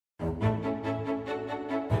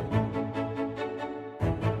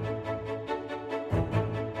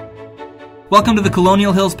Welcome to the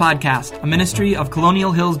Colonial Hills Podcast, a ministry of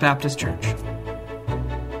Colonial Hills Baptist Church.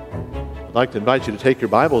 I'd like to invite you to take your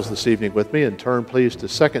Bibles this evening with me and turn, please, to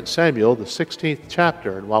 2 Samuel, the 16th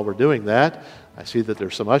chapter. And while we're doing that, I see that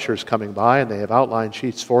there's some ushers coming by, and they have outline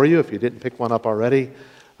sheets for you. If you didn't pick one up already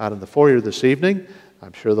out in the foyer this evening,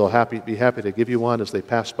 I'm sure they'll be happy to give you one as they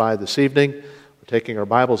pass by this evening. We're taking our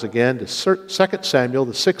Bibles again to 2 Samuel,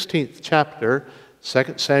 the 16th chapter,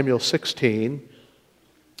 2 Samuel 16.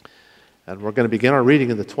 And we're going to begin our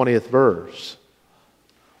reading in the 20th verse.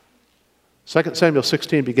 2 Samuel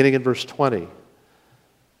 16, beginning in verse 20.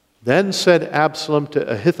 Then said Absalom to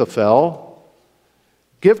Ahithophel,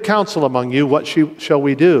 "Give counsel among you, what shall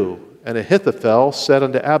we do?" And Ahithophel said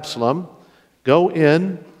unto Absalom, "Go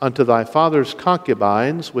in unto thy father's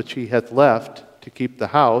concubines, which he hath left to keep the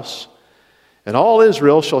house, and all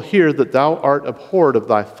Israel shall hear that thou art abhorred of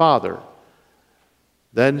thy father.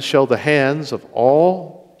 Then shall the hands of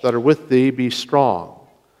all that are with thee be strong."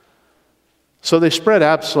 So they spread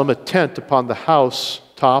Absalom a tent upon the house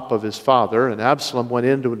top of his father, and Absalom went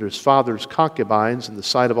into his father's concubines in the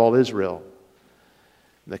sight of all Israel.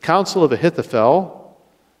 And the counsel of Ahithophel,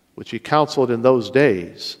 which he counseled in those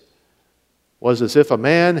days, was as if a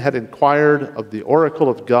man had inquired of the oracle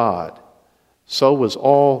of God. So was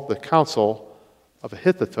all the counsel of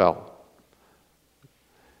Ahithophel,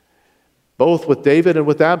 both with David and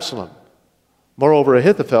with Absalom. Moreover,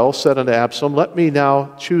 Ahithophel said unto Absalom, "Let me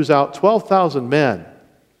now choose out 12,000 men,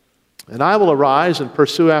 and I will arise and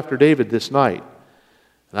pursue after David this night.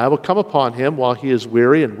 And I will come upon him while he is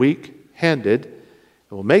weary and weak-handed, and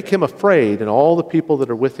will make him afraid, and all the people that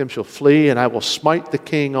are with him shall flee, and I will smite the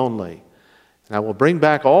king only. And I will bring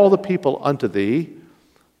back all the people unto thee.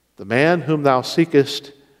 The man whom thou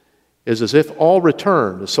seekest is as if all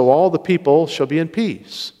returned, so all the people shall be in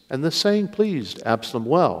peace." And this saying pleased Absalom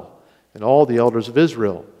well, and all the elders of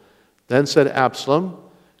Israel. Then said Absalom,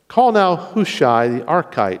 "Call now Hushai the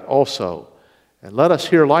Archite also, and let us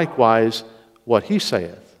hear likewise what he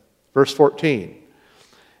saith." Verse 14.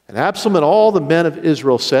 And Absalom and all the men of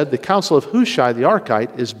Israel said, "The counsel of Hushai the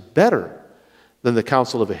Archite is better than the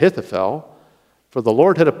counsel of Ahithophel, for the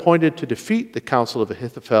Lord had appointed to defeat the counsel of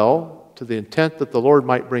Ahithophel, to the intent that the Lord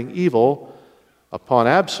might bring evil upon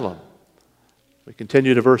Absalom." We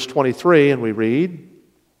continue to verse 23, and we read,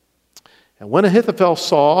 "And when Ahithophel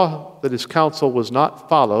saw that his counsel was not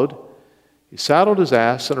followed, he saddled his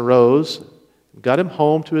ass and arose and got him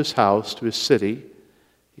home to his house, to his city.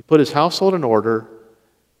 He put his household in order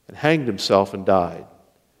and hanged himself and died,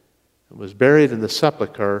 and was buried in the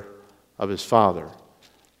sepulchre of his father."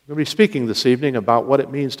 We're going to be speaking this evening about what it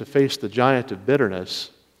means to face the giant of bitterness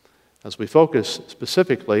as we focus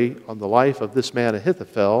specifically on the life of this man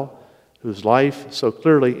Ahithophel, whose life so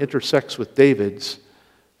clearly intersects with David's.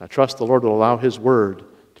 I trust the Lord will allow His Word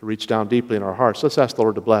to reach down deeply in our hearts. Let's ask the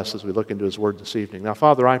Lord to bless as we look into His Word this evening. Now,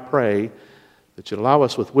 Father, I pray that You'd allow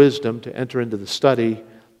us with wisdom to enter into the study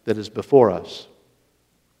that is before us.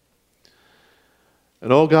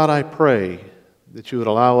 And, oh God, I pray that You would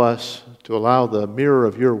allow us to allow the mirror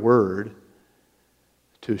of Your Word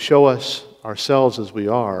to show us ourselves as we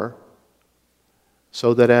are,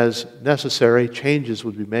 so that as necessary, changes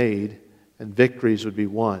would be made and victories would be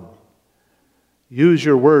won. Use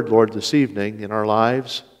Your Word, Lord, this evening in our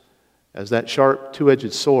lives as that sharp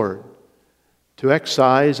two-edged sword to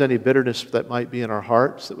excise any bitterness that might be in our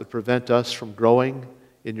hearts that would prevent us from growing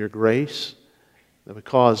in Your grace, that would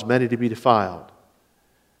cause many to be defiled.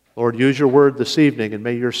 Lord, use Your Word this evening, and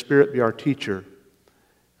may Your Spirit be our teacher.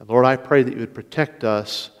 And Lord, I pray that You would protect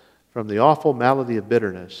us from the awful malady of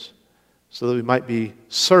bitterness, so that we might be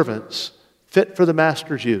servants fit for the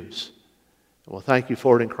Master's use. And we'll thank You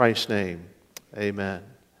for it in Christ's name. Amen.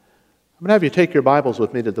 I'm going to have you take your Bibles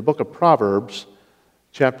with me to the book of Proverbs,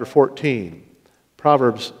 chapter 14.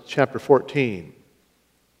 Proverbs, chapter 14.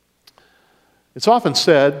 It's often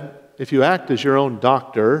said, if you act as your own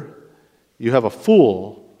doctor, you have a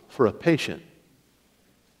fool for a patient.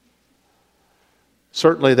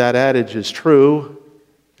 Certainly that adage is true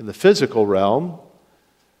in the physical realm,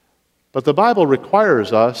 but the Bible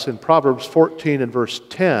requires us in Proverbs 14 and verse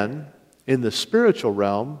 10, in the spiritual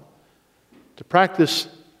realm, to practice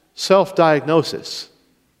self-diagnosis.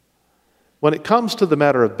 When it comes to the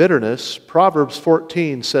matter of bitterness, Proverbs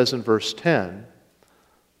 14 says in verse 10,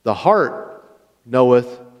 "The heart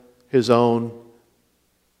knoweth his own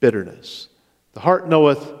bitterness." The heart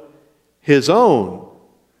knoweth his own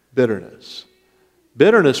bitterness.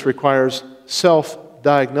 Bitterness requires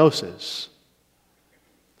self-diagnosis.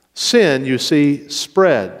 Sin, you see,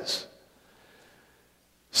 spreads.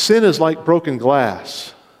 Sin is like broken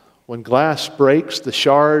glass. When glass breaks, the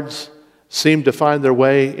shards seem to find their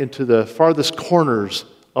way into the farthest corners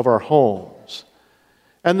of our homes.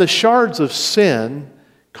 And the shards of sin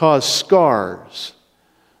cause scars.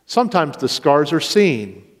 Sometimes the scars are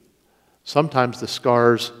seen. Sometimes the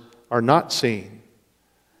scars are not seen.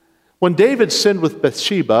 When David sinned with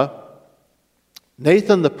Bathsheba,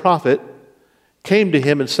 Nathan the prophet came to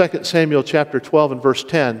him in 2 Samuel chapter 12 and verse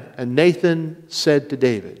 10, and Nathan said to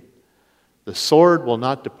David, "The sword will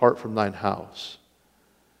not depart from thine house."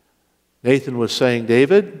 Nathan was saying,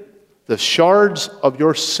 David, the shards of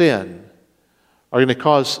your sin are going to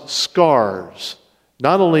cause scars,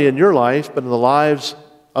 not only in your life, but in the lives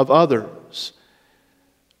of others.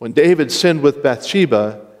 When David sinned with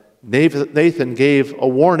Bathsheba, Nathan gave a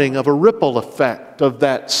warning of a ripple effect of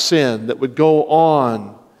that sin that would go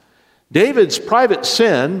on. David's private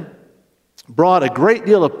sin brought a great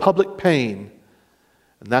deal of public pain,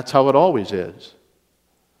 and that's how it always is.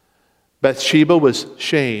 Bathsheba was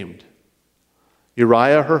shamed.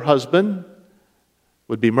 Uriah, her husband,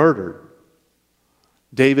 would be murdered.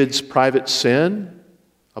 David's private sin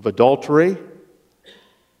of adultery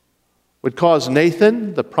would cause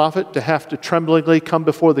Nathan, the prophet, to have to tremblingly come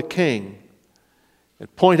before the king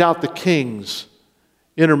and point out the king's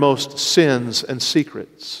innermost sins and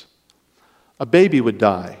secrets. A baby would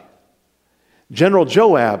die. General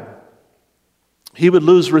Joab, he would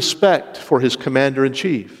lose respect for his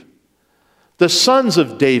commander-in-chief. The sons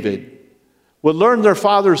of David would learn their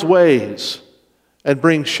father's ways and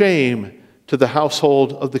bring shame to the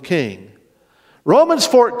household of the king. Romans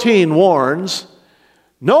 14 warns,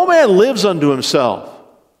 no man lives unto himself,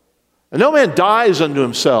 and no man dies unto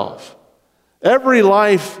himself. Every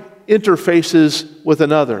life interfaces with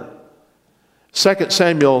another. 2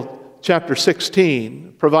 Samuel chapter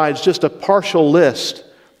 16 provides just a partial list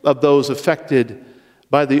of those affected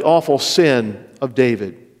by the awful sin of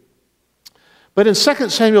David. But in 2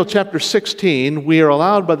 Samuel chapter 16, we are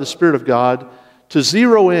allowed by the Spirit of God to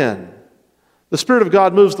zero in. The Spirit of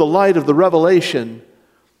God moves the light of the revelation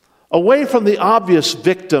away from the obvious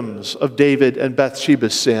victims of David and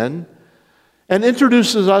Bathsheba's sin and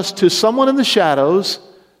introduces us to someone in the shadows,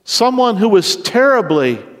 someone who was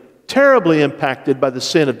terribly, terribly impacted by the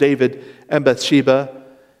sin of David and Bathsheba,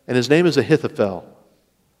 and his name is Ahithophel.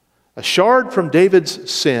 A shard from David's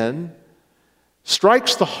sin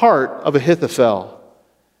strikes the heart of Ahithophel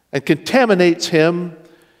and contaminates him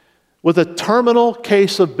with a terminal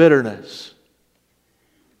case of bitterness.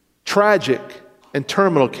 Tragic and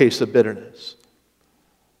terminal case of bitterness.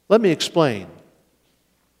 Let me explain.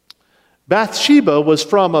 Bathsheba was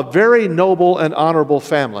from a very noble and honorable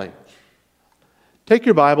family. Take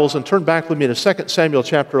your Bibles and turn back with me to 2 Samuel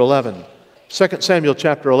chapter 11. 2 Samuel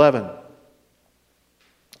chapter 11.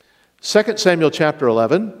 2 Samuel chapter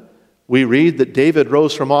 11. We read that David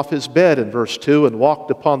rose from off his bed in verse 2 and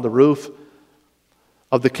walked upon the roof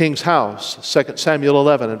of the king's house. 2 Samuel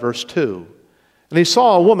 11 and verse 2. And he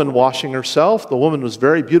saw a woman washing herself. The woman was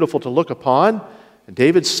very beautiful to look upon. And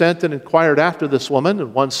David sent and inquired after this woman.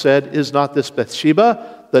 And one said, "Is not this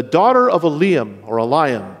Bathsheba, the daughter of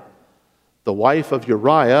Eliam, the wife of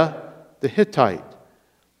Uriah the Hittite?"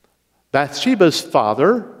 Bathsheba's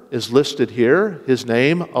father is listed here. His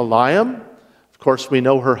name, Eliam. Of course, we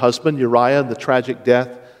know her husband, Uriah, and the tragic death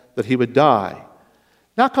that he would die.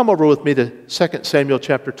 Now come over with me to 2 Samuel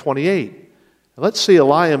chapter 28. And let's see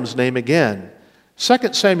Eliam's name again.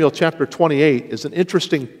 2 Samuel chapter 28 is an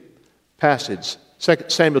interesting passage. 2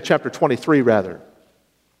 Samuel chapter 23, rather.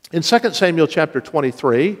 In 2 Samuel chapter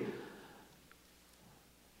 23,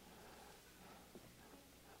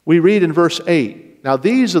 we read in verse 8, "Now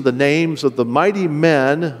these are the names of the mighty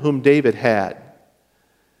men whom David had."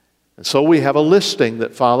 And so we have a listing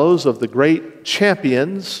that follows of the great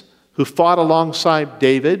champions who fought alongside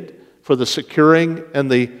David for the securing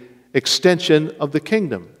and the extension of the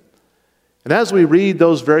kingdom. And as we read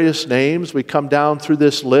those various names, we come down through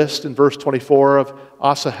this list in verse 24 of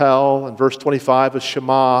Asahel, and verse 25 of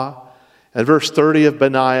Shema, and verse 30 of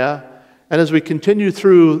Benaiah. And as we continue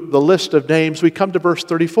through the list of names, we come to verse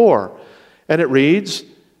 34. And it reads,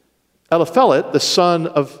 Eliphelet, the son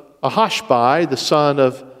of Ahashbai, the son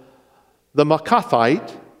of the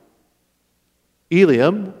Maacathite,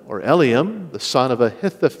 Eliam, the son of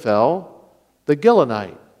Ahithophel, the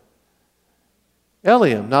Gilonite.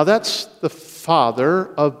 Eliam, now that's the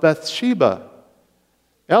father of Bathsheba.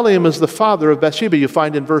 Eliam is the father of Bathsheba. You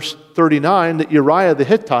find in verse 39 that Uriah the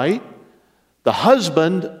Hittite, the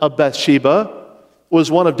husband of Bathsheba,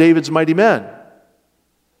 was one of David's mighty men.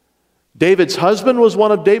 David's husband was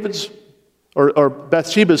one of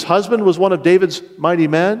Bathsheba's husband was one of David's mighty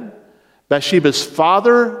men. Bathsheba's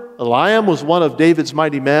father, Eliam, was one of David's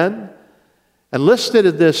mighty men. And listed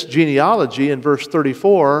in this genealogy in verse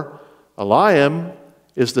 34, Eliam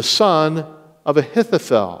is the son of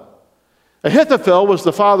Ahithophel. Ahithophel was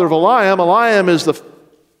the father of Eliam. Eliam is the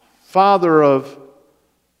father of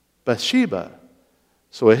Bathsheba.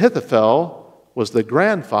 So Ahithophel was the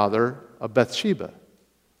grandfather of Bathsheba.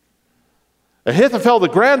 Ahithophel, the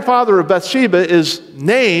grandfather of Bathsheba, is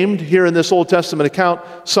named here in this Old Testament account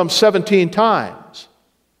some 17 times.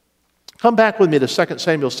 Come back with me to 2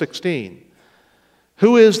 Samuel 16.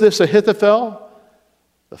 Who is this Ahithophel?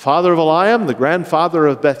 The father of Eliam, the grandfather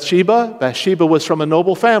of Bathsheba. Bathsheba was from a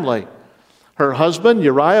noble family. Her husband,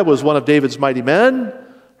 Uriah, was one of David's mighty men.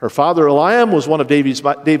 Her father, Eliam, was one of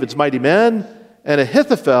David's mighty men. And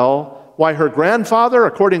Ahithophel, why her grandfather,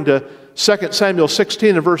 according to 2 Samuel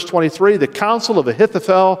 16 and verse 23, the counsel of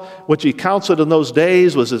Ahithophel, which he counseled in those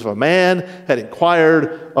days, was as if a man had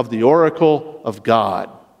inquired of the oracle of God.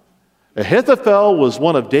 Ahithophel was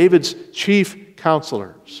one of David's chief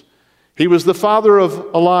counselors. He was the father of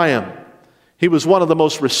Eliam. He was one of the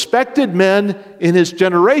most respected men in his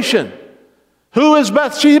generation. Who is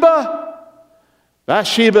Bathsheba?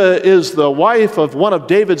 Bathsheba is the wife of one of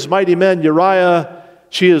David's mighty men, Uriah.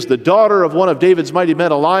 She is the daughter of one of David's mighty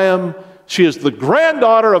men, Eliam. She is the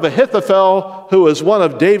granddaughter of Ahithophel, who is one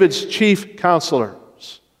of David's chief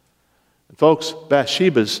counselors. And folks,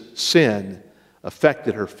 Bathsheba's sin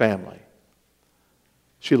affected her family.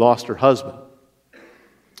 She lost her husband.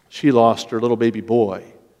 She lost her little baby boy.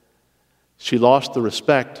 She lost the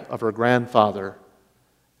respect of her grandfather.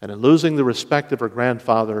 And in losing the respect of her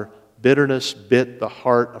grandfather, bitterness bit the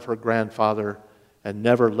heart of her grandfather and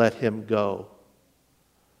never let him go.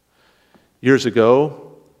 Years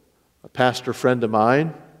ago, a pastor friend of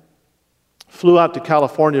mine flew out to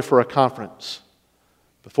California for a conference.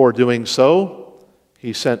 Before doing so,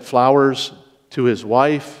 he sent flowers to his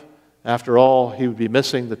wife. After all, he would be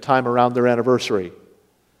missing the time around their anniversary.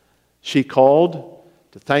 She called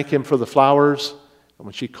to thank him for the flowers, and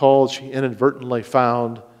when she called, she inadvertently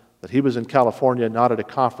found that he was in California, not at a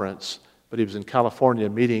conference, but he was in California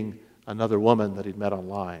meeting another woman that he'd met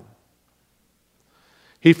online.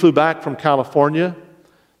 He flew back from California.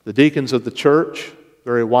 The deacons of the church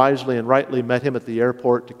very wisely and rightly met him at the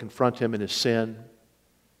airport to confront him in his sin.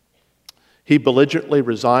 He belligerently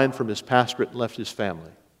resigned from his pastorate and left his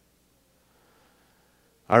family.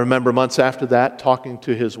 I remember months after that talking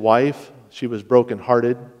to his wife. She was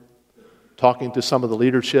brokenhearted, talking to some of the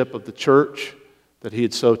leadership of the church that he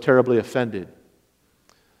had so terribly offended.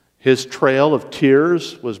 His trail of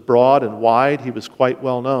tears was broad and wide. He was quite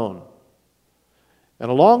well known. And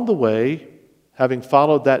along the way, having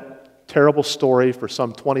followed that terrible story for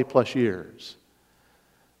some 20 plus years,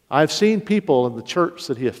 I've seen people in the church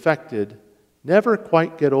that he affected never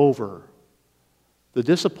quite get over the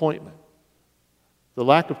disappointment, the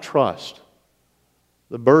lack of trust,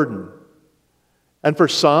 the burden. And for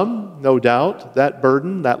some, no doubt, that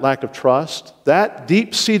burden, that lack of trust, that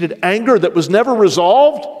deep-seated anger that was never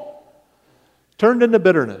resolved turned into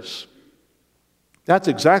bitterness. That's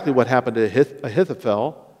exactly what happened to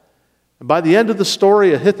Ahithophel. And by the end of the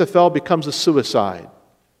story, Ahithophel becomes a suicide.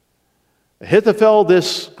 Ahithophel,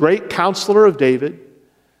 this great counselor of David,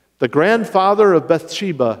 the grandfather of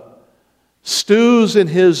Bathsheba, stews in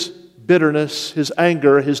his bitterness, his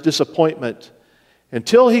anger, his disappointment,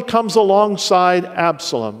 until he comes alongside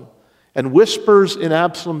Absalom and whispers in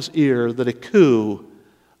Absalom's ear that a coup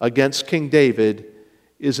against King David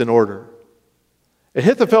is in order.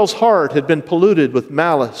 Ahithophel's heart had been polluted with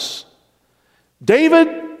malice. David,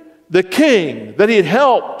 the king that he had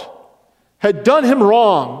helped, had done him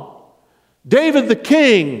wrong. David, the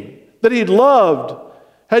king that he had loved,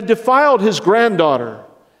 had defiled his granddaughter.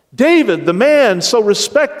 David, the man so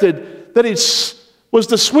respected that he was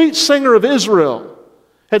the sweet singer of Israel,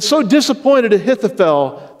 had so disappointed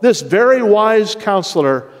Ahithophel, this very wise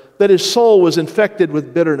counselor, that his soul was infected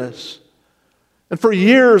with bitterness. And for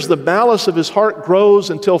years, the malice of his heart grows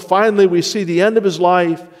until finally we see the end of his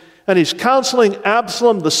life, and he's counseling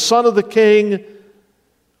Absalom, the son of the king,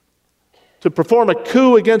 to perform a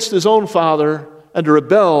coup against his own father and to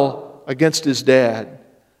rebel against his dad.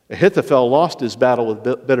 Ahithophel lost his battle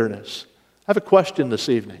with bitterness. I have a question this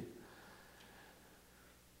evening.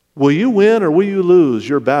 Will you win or will you lose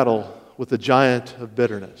your battle with the giant of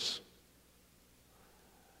bitterness?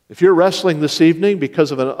 If you're wrestling this evening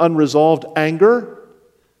because of an unresolved anger,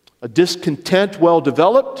 a discontent well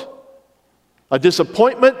developed, a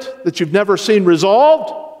disappointment that you've never seen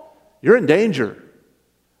resolved, you're in danger.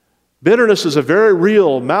 Bitterness is a very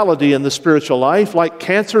real malady in the spiritual life. Like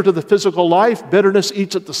cancer to the physical life, bitterness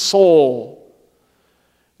eats at the soul.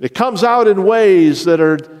 It comes out in ways that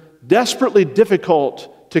are desperately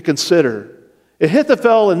difficult to consider.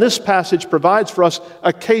 Ahithophel in this passage provides for us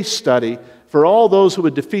a case study for all those who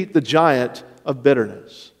would defeat the giant of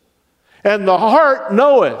bitterness. And the heart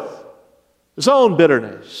knoweth his own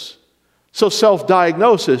bitterness. So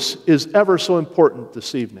self-diagnosis is ever so important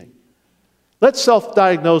this evening. Let's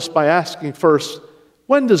self-diagnose by asking first,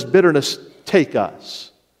 when does bitterness take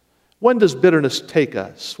us? When does bitterness take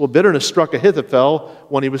us? Well, bitterness struck Ahithophel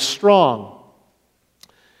when he was strong.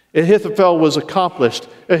 Ahithophel was accomplished.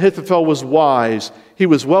 Ahithophel was wise. He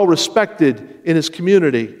was well respected in his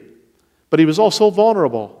community, but he was also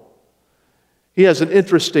vulnerable. He has an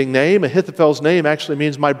interesting name. Ahithophel's name actually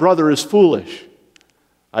means my brother is foolish.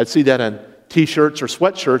 I'd see that on t-shirts or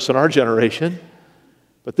sweatshirts in our generation.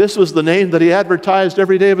 But this was the name that he advertised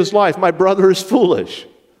every day of his life. My brother is foolish.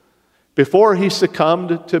 Before he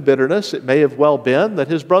succumbed to bitterness, it may have well been that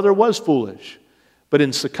his brother was foolish. But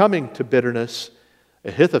in succumbing to bitterness,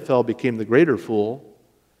 Ahithophel became the greater fool.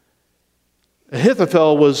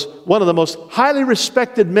 Ahithophel was one of the most highly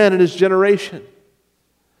respected men in his generation.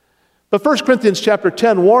 But 1 Corinthians chapter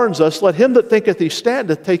 10 warns us, let him that thinketh he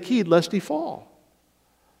standeth take heed lest he fall.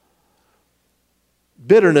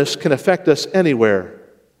 Bitterness can affect us anywhere.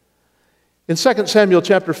 In 2 Samuel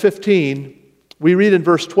chapter 15, we read in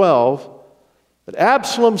verse 12 that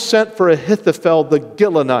Absalom sent for Ahithophel the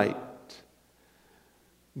Gilonite.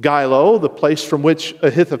 Gilo, the place from which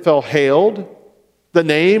Ahithophel hailed, the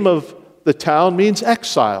name of the town means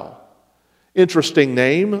exile. Interesting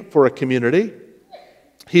name for a community.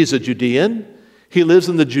 He's a Judean. He lives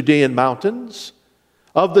in the Judean mountains.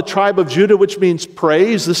 Of the tribe of Judah, which means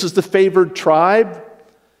praise, this is the favored tribe.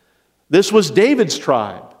 This was David's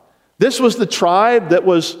tribe. This was the tribe that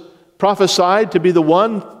was prophesied to be the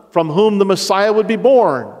one from whom the Messiah would be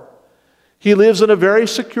born. He lives in a very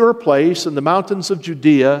secure place in the mountains of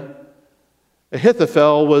Judea.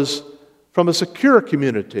 Ahithophel was from a secure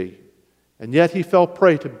community, and yet he fell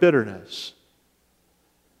prey to bitterness.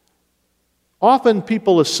 Often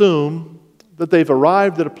people assume that they've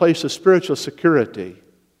arrived at a place of spiritual security.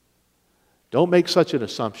 Don't make such an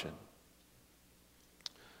assumption.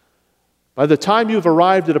 By the time you've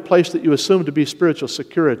arrived at a place that you assume to be spiritual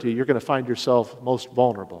security, you're going to find yourself most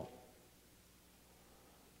vulnerable.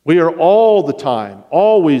 We are all the time,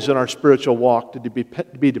 always in our spiritual walk, to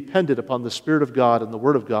be dependent upon the Spirit of God and the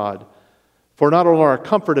Word of God for not only our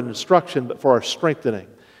comfort and instruction, but for our strengthening.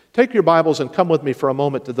 Take your Bibles and come with me for a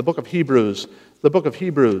moment to the book of Hebrews. The book of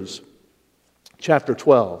Hebrews, chapter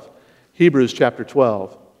 12. Hebrews chapter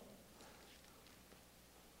 12.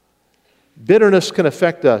 Bitterness can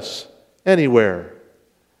affect us anywhere.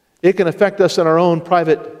 It can affect us in our own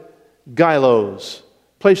private gilos,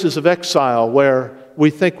 places of exile where we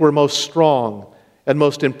think we're most strong and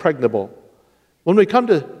most impregnable. When we come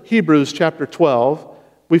to Hebrews chapter 12,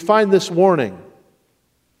 we find this warning.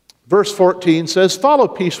 Verse 14 says, follow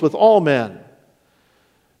peace with all men.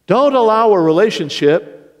 Don't allow a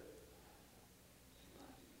relationship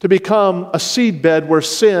to become a seedbed where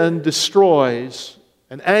sin destroys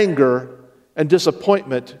and anger and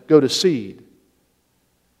disappointment go to seed.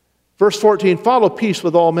 Verse 14, follow peace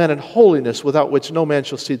with all men and holiness, without which no man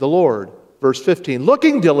shall see the Lord. Verse 15,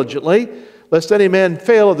 looking diligently, lest any man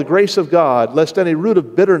fail of the grace of God, lest any root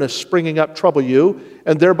of bitterness springing up trouble you,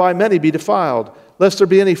 and thereby many be defiled, lest there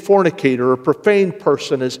be any fornicator or profane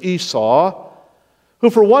person as Esau, who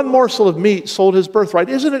for one morsel of meat sold his birthright.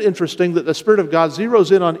 Isn't it interesting that the Spirit of God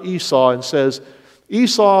zeroes in on Esau and says,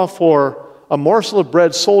 Esau for a morsel of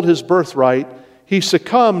bread sold his birthright, he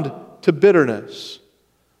succumbed to bitterness.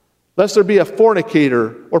 Lest there be a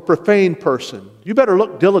fornicator or profane person. You better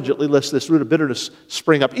look diligently lest this root of bitterness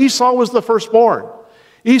spring up. Esau was the firstborn.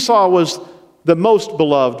 Esau was the most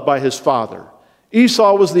beloved by his father.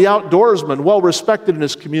 Esau was the outdoorsman, well respected in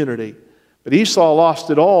his community. But Esau lost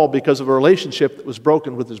it all because of a relationship that was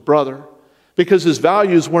broken with his brother, because his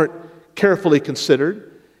values weren't carefully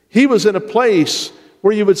considered. He was in a place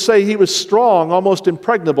where you would say he was strong, almost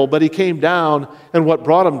impregnable, but he came down, and what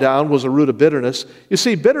brought him down was a root of bitterness. You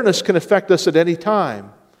see, bitterness can affect us at any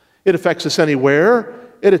time. It affects us anywhere.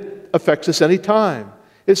 It affects us any time.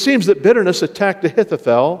 It seems that bitterness attacked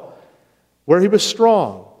Ahithophel where he was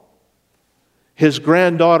strong. His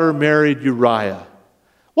granddaughter married Uriah.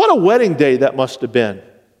 What a wedding day that must have been.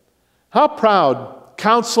 How proud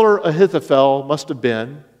Counselor Ahithophel must have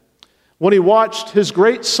been when he watched his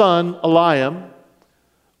great son, Eliam,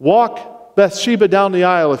 walk Bathsheba down the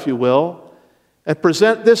aisle, if you will, and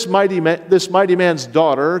present this mighty man's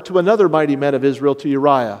daughter to another mighty man of Israel, to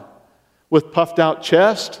Uriah. With puffed out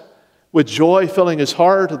chest, with joy filling his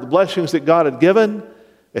heart of the blessings that God had given,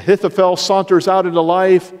 Ahithophel saunters out into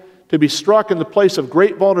life to be struck in the place of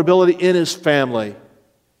great vulnerability in his family.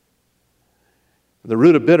 And the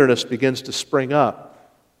root of bitterness begins to spring up.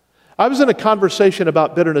 I was in a conversation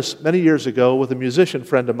about bitterness many years ago with a musician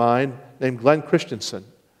friend of mine named Glenn Christensen.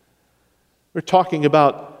 We're talking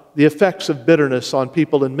about the effects of bitterness on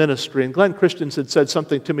people in ministry, and Glenn Christensen said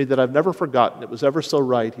something to me that I've never forgotten. It was ever so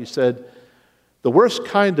right. He said, the worst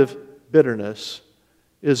kind of bitterness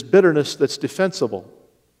is bitterness that's defensible.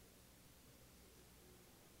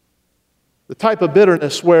 The type of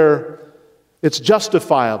bitterness where it's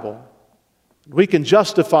justifiable. We can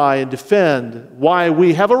justify and defend why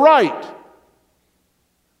we have a right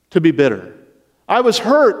to be bitter. I was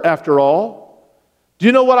hurt, after all. Do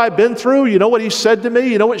you know what I've been through? You know what he said to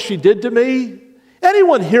me? You know what she did to me?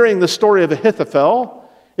 Anyone hearing the story of Ahithophel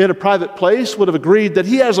in a private place would have agreed that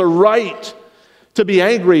he has a right to be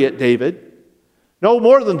angry at David. No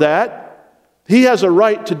more than that, he has a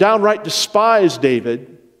right to downright despise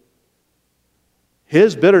David.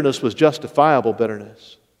 His bitterness was justifiable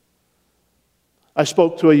bitterness. I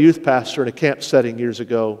spoke to a youth pastor in a camp setting years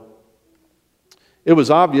ago. It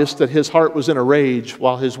was obvious that his heart was in a rage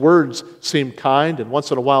while his words seemed kind, and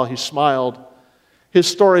once in a while he smiled. His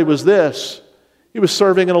story was this. He was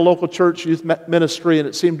serving in a local church youth ministry, and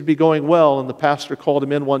it seemed to be going well, and the pastor called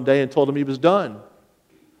him in one day and told him he was done.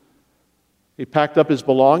 He packed up his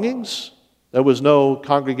belongings. There was no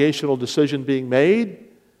congregational decision being made.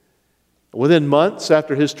 Within months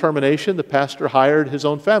after his termination, the pastor hired his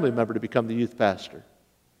own family member to become the youth pastor.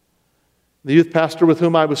 The youth pastor with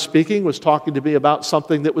whom I was speaking was talking to me about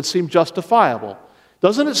something that would seem justifiable.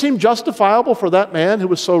 Doesn't it seem justifiable for that man who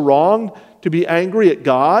was so wronged to be angry at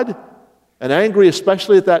God and angry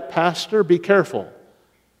especially at that pastor? Be careful.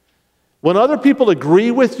 When other people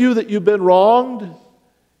agree with you that you've been wronged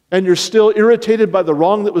and you're still irritated by the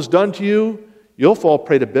wrong that was done to you, you'll fall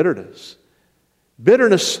prey to bitterness.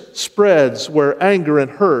 Bitterness spreads where anger and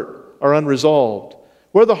hurt are unresolved,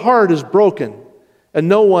 where the heart is broken and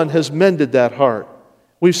no one has mended that heart.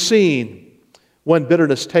 We've seen when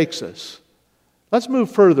bitterness takes us. Let's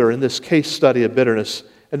move further in this case study of bitterness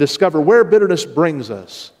and discover where bitterness brings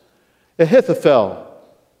us. Ahithophel,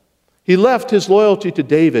 he left his loyalty to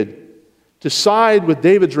David to side with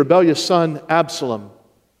David's rebellious son Absalom.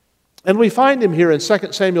 And we find him here in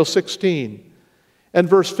 2 Samuel 16 and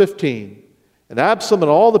verse 15. And Absalom and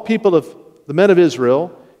all the people of the men of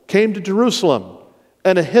Israel came to Jerusalem,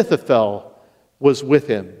 and Ahithophel was with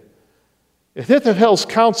him. Ahithophel's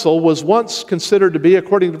counsel was once considered to be,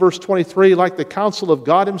 according to verse 23, like the counsel of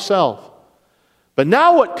God himself. But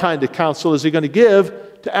now what kind of counsel is he going to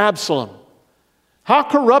give to Absalom? How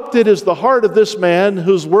corrupted is the heart of this man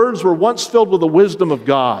whose words were once filled with the wisdom of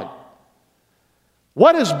God?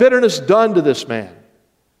 What has bitterness done to this man?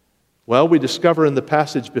 Well, we discover in the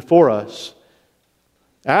passage before us,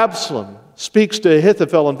 Absalom speaks to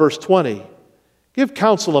Ahithophel in verse 20. Give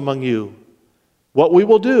counsel among you what we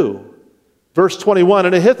will do. Verse 21,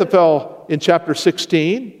 and Ahithophel in chapter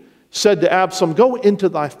 16 said to Absalom, go into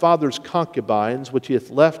thy father's concubines, which he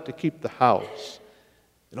hath left to keep the house,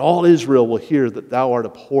 and all Israel will hear that thou art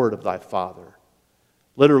abhorred of thy father.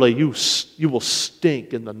 Literally, you will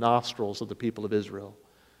stink in the nostrils of the people of Israel.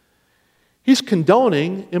 He's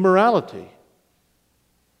condoning immorality.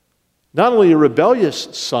 Not only a rebellious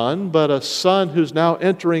son, but a son who's now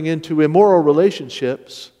entering into immoral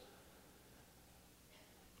relationships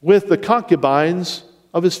with the concubines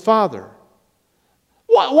of his father.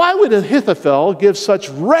 Why would Ahithophel give such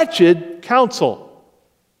wretched counsel?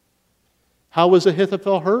 How was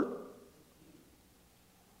Ahithophel hurt?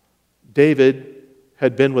 David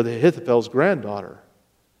had been with Ahithophel's granddaughter.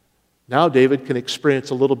 Now David can experience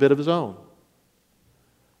a little bit of his own.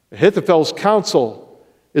 Ahithophel's counsel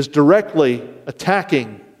is directly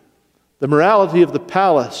attacking the morality of the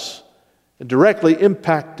palace and directly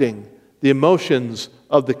impacting the emotions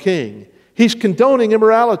of the king. He's condoning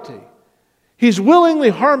immorality. He's willingly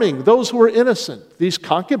harming those who are innocent. These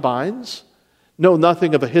concubines know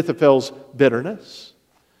nothing of Ahithophel's bitterness.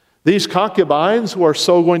 These concubines who are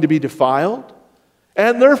so going to be defiled,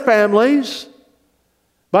 and their families,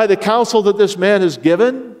 by the counsel that this man has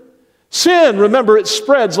given. Sin, remember, it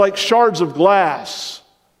spreads like shards of glass.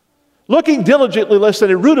 Looking diligently lest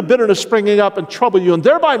any root of bitterness springing up and trouble you, and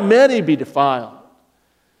thereby many be defiled.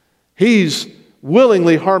 He's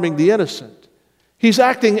willingly harming the innocent. He's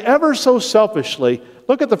acting ever so selfishly.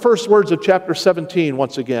 Look at the first words of chapter 17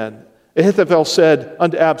 once again. Ahithophel said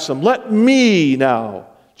unto Absalom, let me now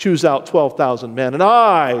choose out 12,000 men, and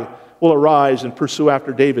I will arise and pursue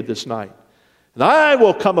after David this night. And I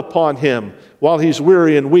will come upon him while he's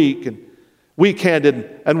weary and weak and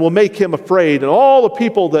weak-handed, and will make him afraid, and all the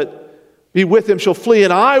people that be with him shall flee,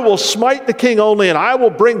 and I will smite the king only, and I will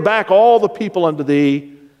bring back all the people unto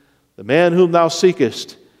thee, The man whom thou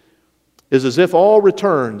seekest is as if all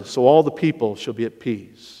returned, so all the people shall be at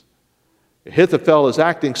peace. Ahithophel is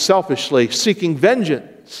acting selfishly, seeking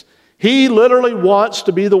vengeance. He literally wants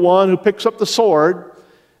to be the one who picks up the sword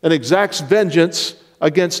and exacts vengeance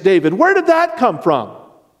against David. Where did that come from?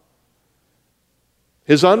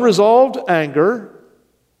 His unresolved anger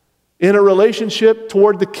in a relationship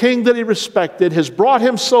toward the king that he respected has brought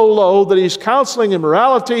him so low that he's counseling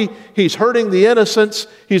immorality, he's hurting the innocents,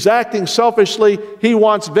 he's acting selfishly, he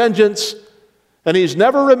wants vengeance, and he's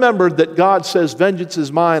never remembered that God says, "Vengeance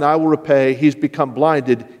is mine, I will repay." He's become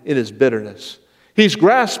blinded in his bitterness. He's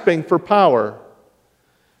grasping for power,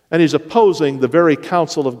 and he's opposing the very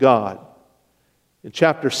counsel of God. In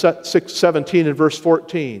chapter 17 and verse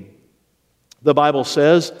 14, the Bible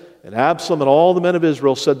says, "And Absalom and all the men of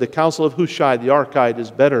Israel said, the counsel of Hushai the Archite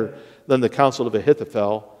is better than the counsel of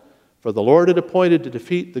Ahithophel. For the Lord had appointed to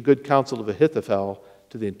defeat the good counsel of Ahithophel,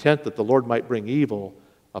 to the intent that the Lord might bring evil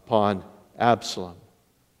upon Absalom."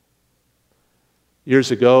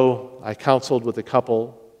 Years ago, I counseled with a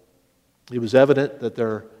couple. It was evident that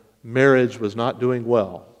their marriage was not doing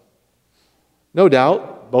well. No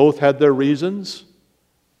doubt, both had their reasons,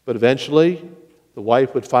 but eventually, the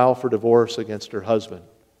wife would file for divorce against her husband.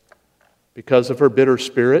 Because of her bitter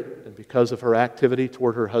spirit and because of her activity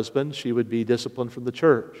toward her husband, she would be disciplined from the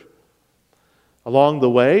church. Along the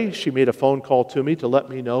way, she made a phone call to me to let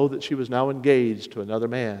me know that she was now engaged to another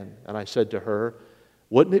man. And I said to her,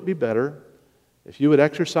 "Wouldn't it be better if you would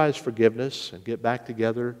exercise forgiveness and get back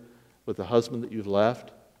together with the husband that you've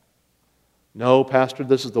left?" "No, Pastor,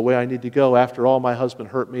 this is the way I need to go. After all, my husband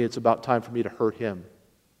hurt me. It's about time for me to hurt him."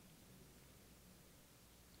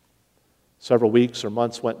 Several weeks or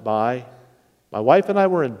months went by. My wife and I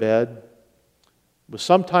were in bed. It was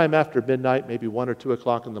sometime after midnight, maybe 1 or 2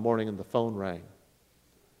 o'clock in the morning, and the phone rang.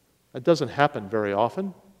 That doesn't happen very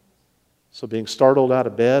often. So being startled out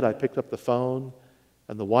of bed, I picked up the phone,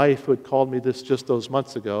 and the wife who had called me this just those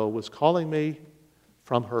months ago was calling me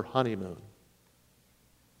from her honeymoon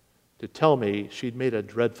to tell me she'd made a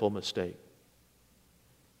dreadful mistake.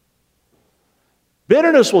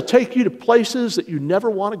 Bitterness will take you to places that you never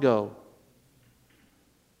want to go.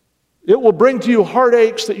 It will bring to you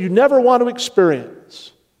heartaches that you never want to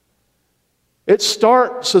experience. It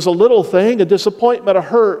starts as a little thing, a disappointment, a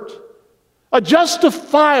hurt, a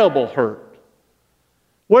justifiable hurt,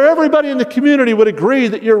 where everybody in the community would agree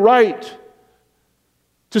that you're right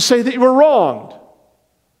to say that you were wronged.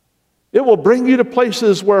 It will bring you to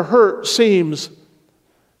places where hurt seems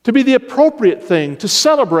to be the appropriate thing to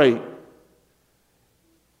celebrate.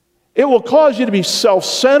 It will cause you to be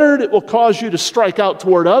self-centered. It will cause you to strike out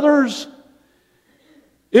toward others.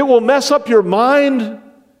 It will mess up your mind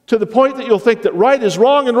to the point that you'll think that right is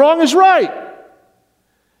wrong and wrong is right.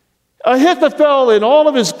 Ahithophel, in all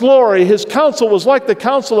of his glory, his counsel was like the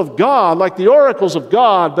counsel of God, like the oracles of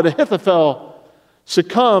God, but Ahithophel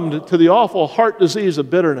succumbed to the awful heart disease of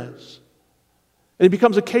bitterness. And he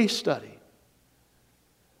becomes a case study.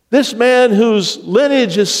 This man whose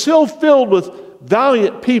lineage is still filled with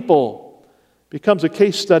valiant people becomes a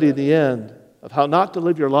case study in the end of how not to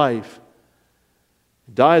live your life.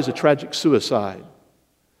 He dies a tragic suicide.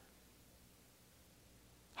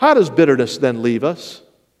 How does bitterness then leave us?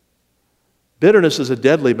 Bitterness is a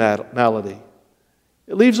deadly malady.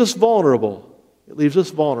 It leaves us vulnerable. It leaves us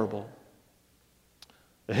vulnerable.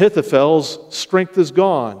 Ahithophel's strength is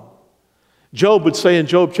gone. Job would say in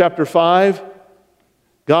Job chapter 5,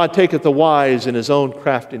 God taketh the wise in his own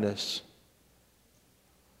craftiness.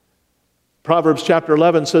 Proverbs chapter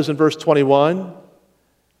 11 says in verse 21,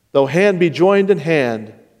 though hand be joined in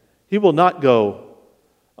hand, he will not go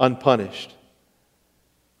unpunished.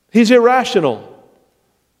 He's irrational.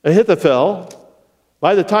 Ahithophel,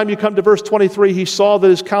 by the time you come to verse 23, he saw that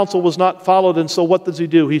his counsel was not followed, and so what does he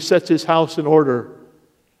do? He sets his house in order.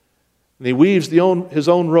 And he weaves his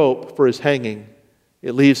own rope for his hanging.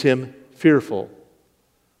 It leaves him fearful.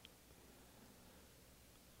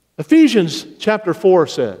 Ephesians chapter 4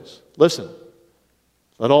 says, listen,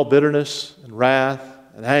 let all bitterness and wrath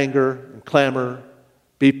and anger and clamor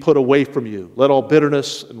be put away from you. Let all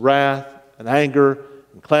bitterness and wrath and anger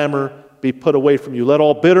and clamor be put away from you. Let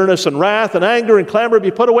all bitterness and wrath and anger and clamor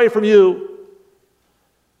be put away from you.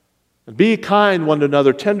 And be kind one to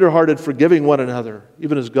another, tenderhearted, forgiving one another,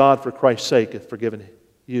 even as God for Christ's sake hath forgiven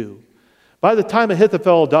you. By the time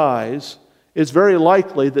Ahithophel dies, it's very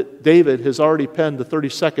likely that David has already penned the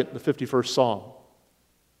 32nd and the 51st Psalm.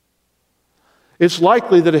 It's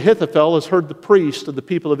likely that Ahithophel has heard the priest and the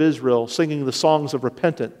people of Israel singing the songs of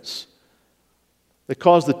repentance that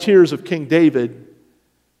caused the tears of King David,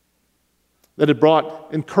 that had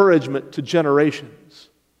brought encouragement to generations.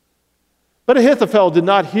 But Ahithophel did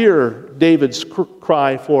not hear David's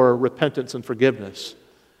cry for repentance and forgiveness.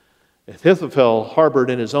 Ahithophel harbored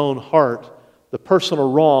in his own heart the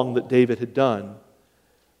personal wrong that David had done.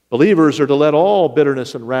 Believers are to let all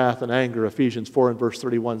bitterness and wrath and anger, Ephesians 4 and verse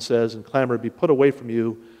 31 says, and clamor be put away from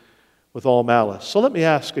you with all malice. So let me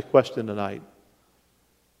ask a question tonight.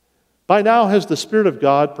 By now, has the Spirit of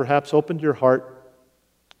God perhaps opened your heart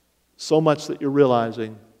so much that you're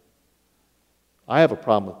realizing, I have a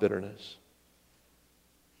problem with bitterness.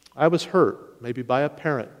 I was hurt, maybe by a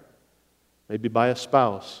parent, maybe by a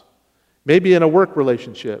spouse, maybe in a work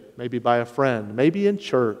relationship, maybe by a friend, maybe in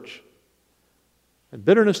church. And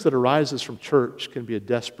bitterness that arises from church can be a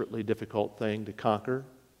desperately difficult thing to conquer.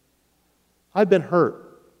 I've been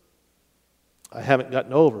hurt. I haven't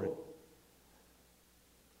gotten over it.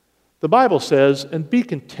 The Bible says, and be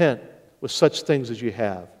content with such things as you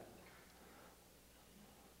have.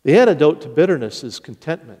 The antidote to bitterness is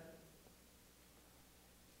contentment.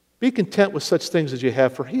 Be content with such things as you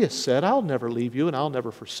have, for He has said, I'll never leave you and I'll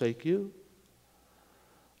never forsake you.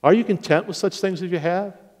 Are you content with such things as you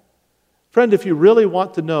have? Friend, if you really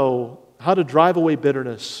want to know how to drive away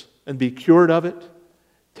bitterness and be cured of it,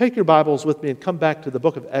 take your Bibles with me and come back to the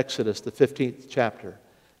book of Exodus, the 15th chapter.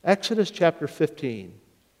 Exodus chapter 15.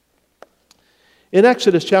 In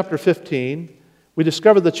Exodus chapter 15, we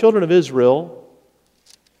discover the children of Israel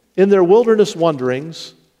in their wilderness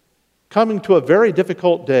wanderings coming to a very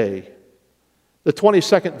difficult day. The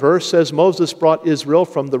 22nd verse says, Moses brought Israel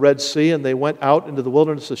from the Red Sea, and they went out into the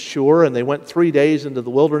wilderness of Shur, and they went 3 days into the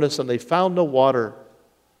wilderness, and they found no water.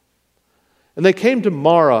 And they came to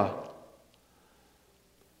Marah.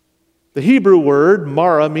 The Hebrew word,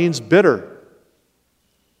 Marah, means bitter.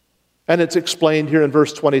 And it's explained here in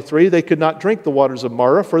verse 23, they could not drink the waters of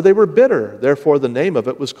Marah, for they were bitter. Therefore, the name of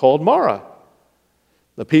it was called Marah.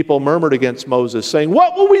 The people murmured against Moses, saying,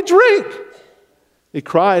 what will we drink? He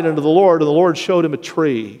cried unto the Lord, and the Lord showed him a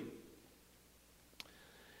tree,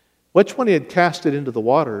 which when he had cast it into the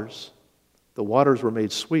waters were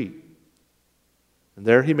made sweet. And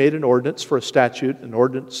there he made an ordinance for a statute, an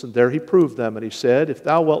ordinance, and there he proved them. And he said, if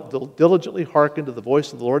thou wilt diligently hearken to the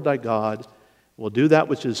voice of the Lord thy God, and will do that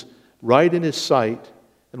which is right in His sight,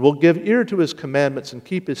 and will give ear to His commandments and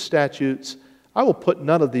keep His statutes, I will put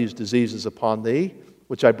none of these diseases upon thee,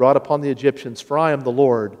 which I brought upon the Egyptians, for I am the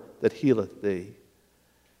Lord that healeth thee.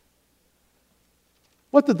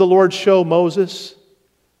 What did the Lord show Moses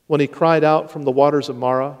when he cried out from the waters of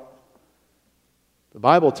Marah? The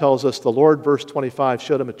Bible tells us the Lord, verse 25,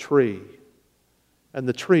 showed him a tree, and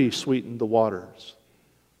the tree sweetened the waters.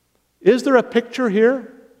 Is there a picture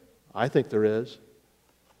here? I think there is.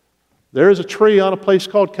 There is a tree on a place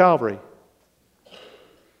called Calvary.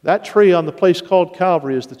 That tree on the place called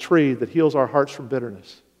Calvary is the tree that heals our hearts from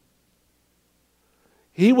bitterness.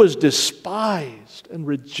 He was despised and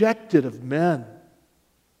rejected of men.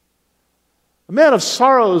 A man of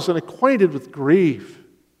sorrows and acquainted with grief.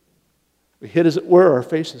 We hid, as it were, our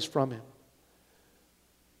faces from Him.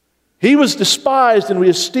 He was despised, and we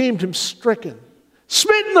esteemed Him stricken,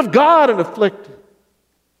 smitten of God and afflicted.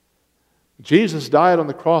 Jesus died on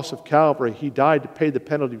the cross of Calvary. He died to pay the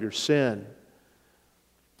penalty of your sin.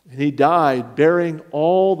 And He died bearing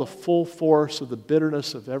all the full force of the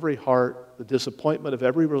bitterness of every heart, the disappointment of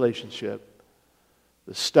every relationship,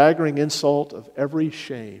 the staggering insult of every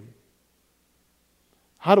shame.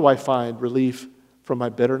 How do I find relief from my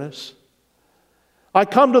bitterness? I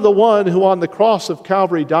come to the one who on the cross of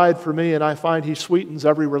Calvary died for me, and I find He sweetens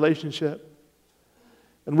every relationship.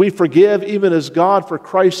 And we forgive even as God for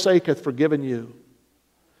Christ's sake hath forgiven you.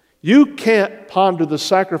 You can't ponder the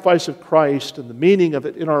sacrifice of Christ and the meaning of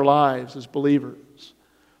it in our lives as believers.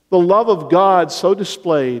 The love of God so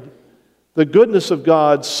displayed, the goodness of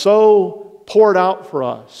God so poured out for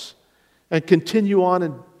us, and continue on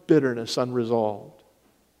in bitterness unresolved.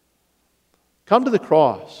 Come to the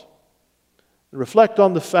cross and reflect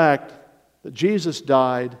on the fact that Jesus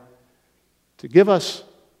died to give us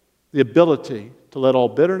the ability to let all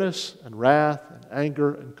bitterness and wrath and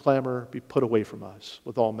anger and clamor be put away from us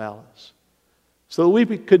with all malice, so that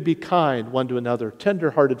we could be kind one to another,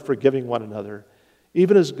 tender-hearted, forgiving one another,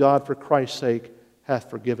 even as God for Christ's sake hath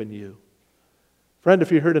forgiven you. Friend,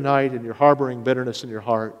 if you're here tonight and you're harboring bitterness in your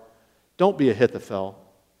heart, don't be Ahithophel.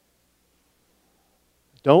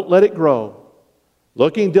 Don't let it grow,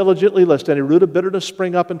 looking diligently lest any root of bitterness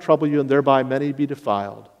spring up and trouble you, and thereby many be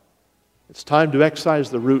defiled. It's time to excise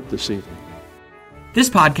the root this evening. This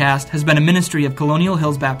podcast has been a ministry of Colonial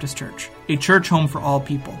Hills Baptist Church, a church home for all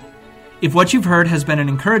people. If what you've heard has been an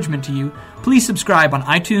encouragement to you, please subscribe on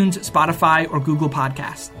iTunes, Spotify, or Google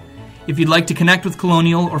Podcasts. If you'd like to connect with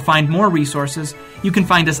Colonial or find more resources, you can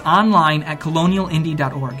find us online at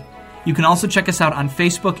colonialindy.org. You can also check us out on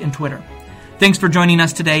Facebook and Twitter. Thanks for joining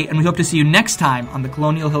us today, and we hope to see you next time on the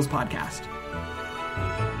Colonial Hills Podcast.